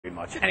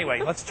much.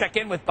 Anyway, let's check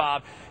in with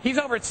Bob. He's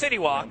over at City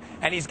Walk,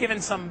 and he's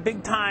given some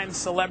big-time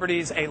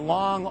celebrities a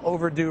long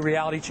overdue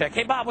reality check.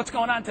 Hey, Bob, what's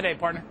going on today,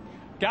 partner?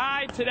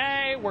 Guy,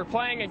 today we're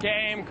playing a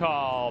game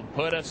called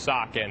Put a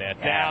Sock in It.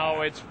 Yeah.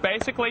 Now, it's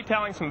basically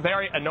telling some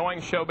very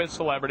annoying showbiz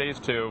celebrities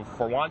to,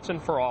 for once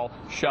and for all,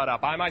 shut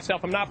up. I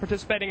myself am not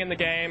participating in the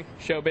game.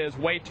 Showbiz,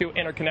 way too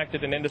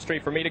interconnected an industry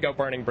for me to go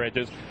burning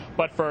bridges.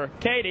 But for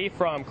Katie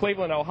from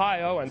Cleveland,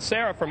 Ohio, and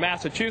Sarah from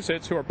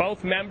Massachusetts, who are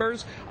both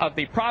members of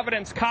the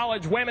Providence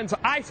College women's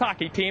ice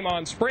hockey team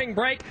on spring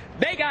break,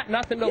 they got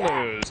nothing to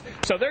lose.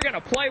 So they're going to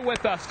play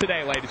with us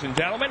today, ladies and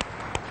gentlemen.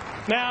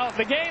 Now,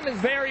 the game is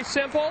very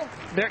simple.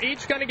 They're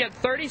each going to get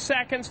 30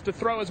 seconds to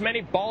throw as many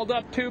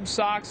balled-up tube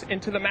socks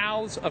into the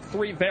mouths of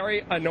 3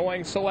 very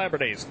annoying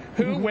celebrities,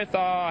 who, with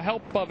the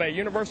help of a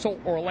Universal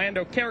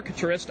Orlando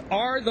caricaturist,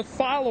 are the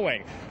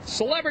following.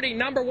 Celebrity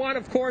number 1,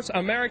 of course,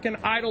 American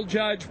Idol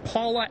judge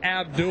Paula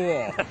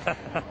Abdul.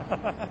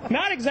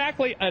 Not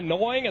exactly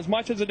annoying as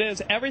much as it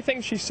is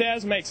everything she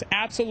says makes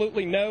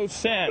absolutely no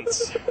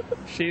sense.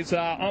 She's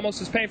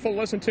almost as painful to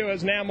listen to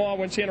as Namaw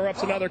when she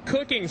interrupts another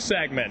cooking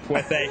segment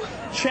with a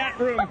chat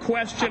room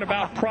question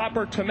about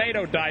proper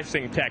tomato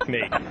dicing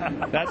technique.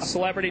 That's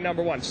celebrity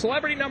number 1.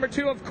 Celebrity number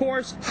 2, of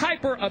course,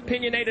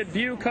 hyper-opinionated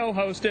View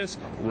co-hostess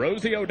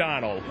Rosie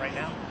O'Donnell. Right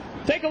now?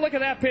 Take a look at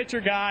that picture,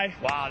 Guy.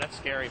 Wow, that's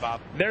scary,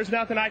 Bob. There's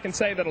nothing I can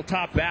say that'll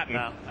top that.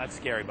 No, that's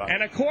scary, Bob.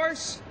 And, of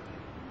course,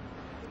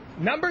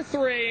 number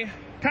 3,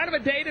 kind of a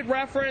dated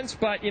reference,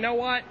 but you know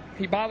what?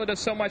 He bothered us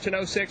so much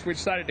in 06, we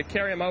decided to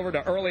carry him over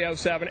to early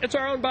 07. It's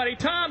our own buddy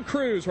Tom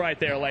Cruise right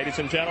there, ladies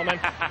and gentlemen.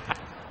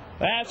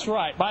 That's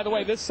right. By the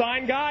way, this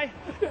sign, Guy,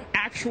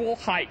 actual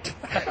height.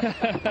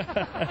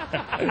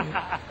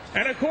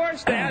 And, of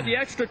course, to add the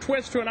extra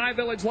twist to an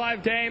iVillage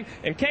live game,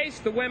 in case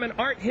the women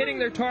aren't hitting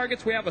their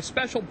targets, we have a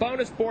special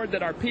bonus board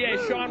that our PA,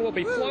 Sean, will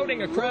be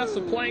floating across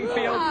the playing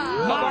field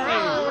of our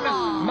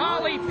own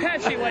Molly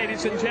Pesci,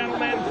 ladies and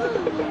gentlemen.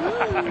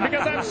 And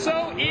because I'm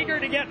so eager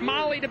to get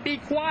Molly to be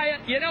quiet,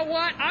 you know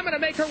what? I'm going to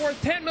make her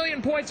worth 10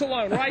 million points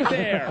alone right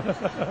there.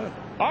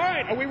 All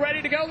right, are we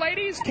ready to go,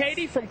 ladies?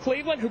 Katie from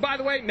Cleveland, who, by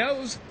the way,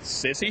 knows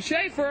Sissy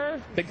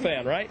Schaefer. Big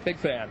fan, right? Big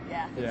fan.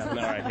 Yeah. All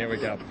right, here we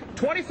go.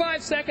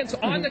 25 seconds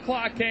on the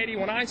clock, Katie.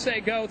 When I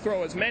say go,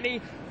 throw as many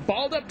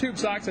balled-up tube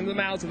socks into the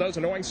mouths of those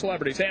annoying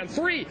celebrities. And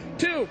 3,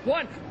 2,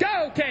 1,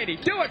 go, Katie.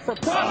 Do it for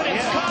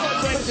Providence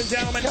College, ladies and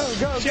gentlemen.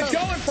 She's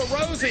going for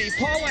Rosie,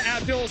 Paula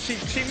Abdul.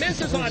 She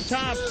misses on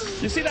Tom.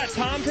 You see that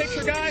Tom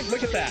picture, guy?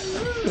 Look at that.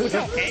 Look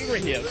how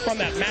angry he is from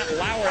that Matt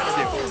Lauer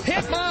interview.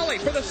 Hit Molly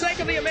for the sake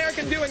of the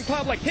American viewing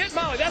public. Hit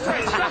Molly. That's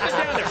right. Stuff it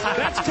down there.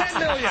 That's 10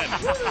 million.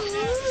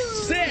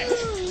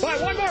 6. All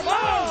right, one more.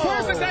 Oh,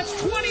 perfect.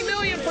 That's 20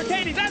 million for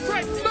Katie. That's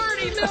right.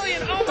 30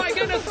 million. Oh, my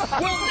goodness.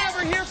 We'll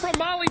never hear from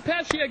Molly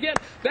Pesci again.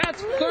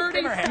 That's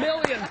 30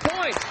 million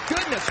points.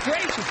 Goodness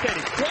gracious,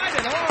 Katie. Quite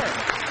an arm.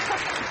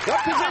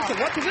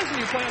 What position do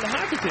you play on the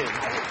hockey team?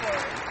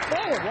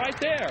 Forward, right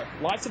there.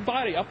 Lots of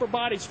body, upper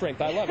body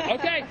strength. I love it.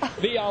 Okay,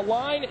 the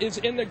line is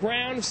in the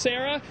ground.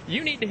 Sarah,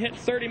 you need to hit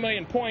 30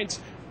 million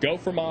points. Go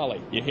for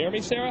Molly. You hear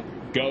me, Sarah?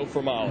 Go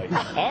for Molly.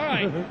 All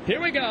right,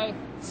 here we go.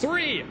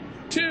 3,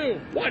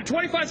 2, 1.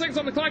 25 seconds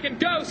on the clock, and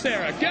go,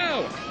 Sarah.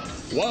 Go.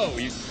 Whoa,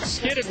 you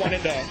skidded one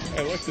into...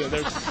 Oh, look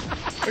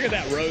at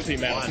that Rosie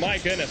mouth. My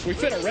goodness, we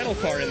fit a rental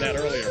car in that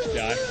earlier,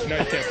 guy. No,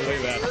 you can't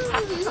believe that.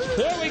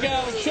 There we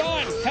go.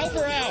 Sean, help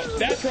her out.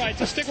 That's right.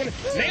 Just stick with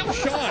it. Nail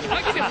Sean.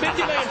 I'll give you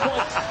 50 million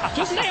points.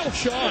 Just nail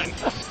Sean.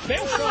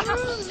 Nail Sean.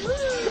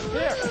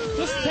 Here,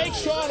 just take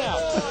Sean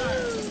out.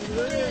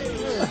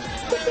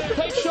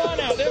 Take Sean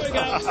out. There we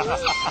go.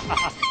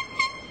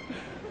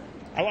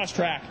 I lost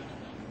track.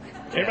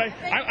 Anybody?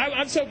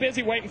 I'm so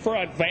busy waiting for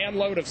a van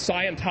load of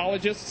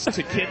Scientologists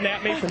to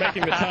kidnap me for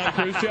making the Tom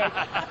Cruise joke.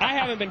 I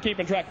haven't been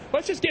keeping track.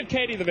 Let's just give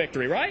Katie the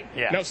victory, right?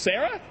 Yeah. No,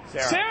 Sarah?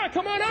 Sarah,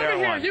 come on over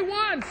here. You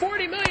won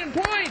 40 million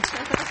points.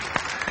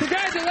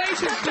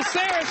 Congratulations to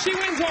Sarah. She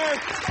wins our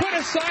Put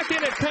a Sock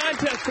in It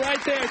contest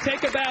right there.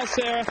 Take a bow,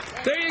 Sarah.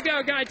 There you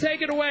go, guy.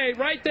 Take it away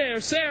right there.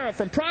 Sarah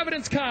from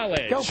Providence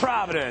College. Go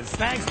Providence.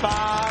 Thanks,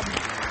 Bob.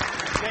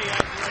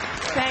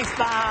 Thanks,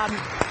 Bob.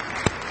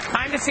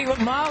 Time to see what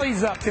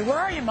Molly's up to. Where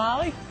are you,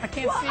 Molly? I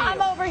can't see you.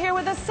 I'm over here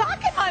with a sock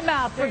in my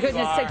mouth, for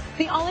goodness sake.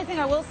 The only thing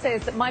I will say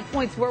is that my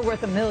points were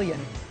worth $1 million.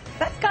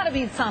 That's got to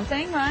mean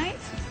something, right?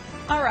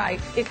 All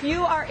right. If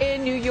you are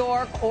in New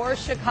York or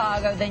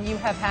Chicago, then you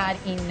have had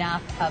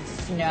enough of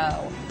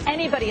snow.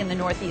 Anybody in the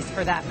Northeast,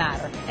 for that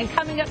matter. And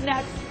coming up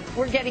next,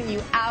 we're getting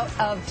you out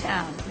of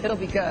town. It'll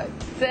be good.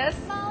 Sis?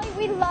 Molly,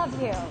 we love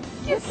you.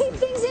 Yes. You keep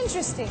things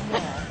interesting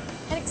here.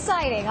 And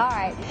exciting. All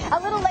right. A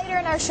little later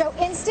in our show,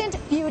 instant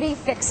beauty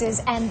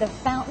fixes and the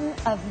fountain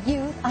of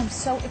youth. I'm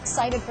so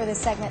excited for this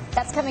segment.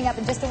 That's coming up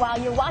in just a while.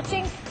 You're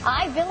watching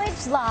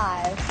iVillage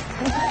Live.